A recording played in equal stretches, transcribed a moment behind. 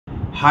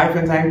Hi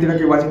friends, I am Tilak,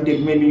 you're watching Tech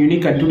Made Me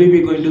Unique, and today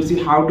we are going to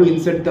see how to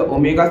insert the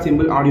Omega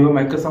symbol on your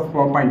Microsoft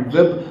PowerPoint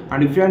web.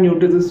 And if you are new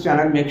to this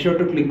channel, make sure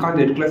to click on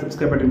the red color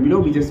subscribe button below.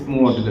 We just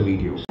move on to the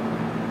video.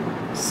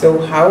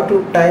 So how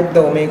to type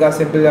the Omega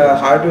symbol,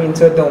 how to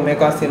insert the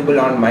Omega symbol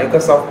on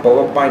Microsoft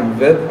PowerPoint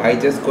web, I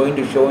just going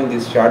to show in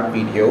this short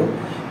video.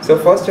 So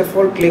first of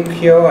all, click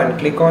here and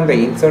click on the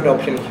insert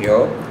option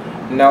here.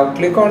 Now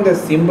click on the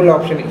symbol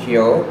option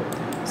here.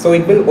 So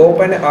it will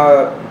open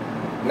a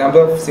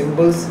number of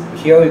symbols.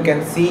 Here you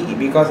can see,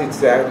 because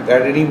it's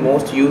already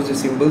most used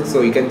symbol,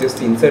 so you can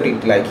just insert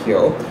it like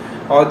here,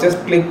 or just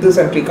click this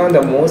and click on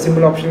the more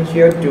symbol option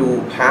here to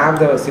have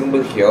the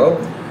symbol here.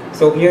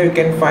 So here you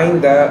can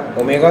find the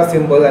Omega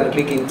symbol and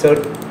click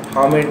insert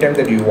how many times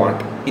that you want.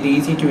 It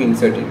is easy to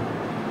insert it.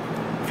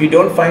 If you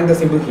don't find the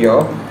symbol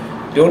here,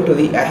 don't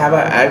worry, I have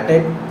an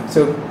alternate.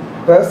 So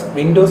press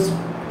Windows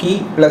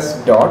key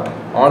plus dot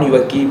on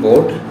your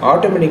keyboard.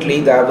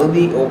 Automatically there will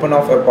be open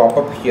of a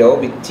pop-up here,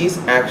 which is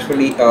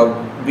actually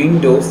a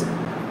Windows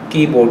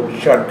keyboard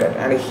shortcut,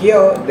 and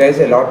here there is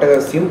a lot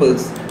of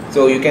symbols,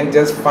 so you can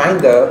just find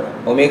the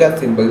Omega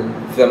symbol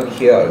from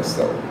here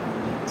also.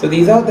 So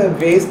these are the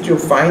ways to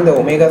find the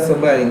Omega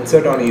symbol and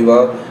insert on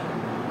your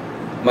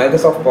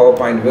Microsoft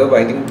PowerPoint web.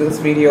 I think this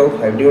video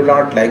helped you a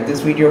lot. Like this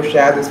video,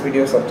 share this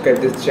video, subscribe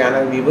this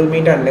channel. We will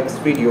meet on next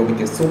video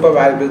with a super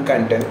valuable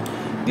content.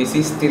 This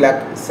is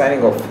Tilak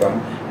signing off from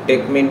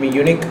Tech Made Me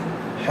Unique.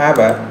 Have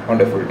a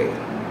wonderful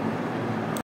day.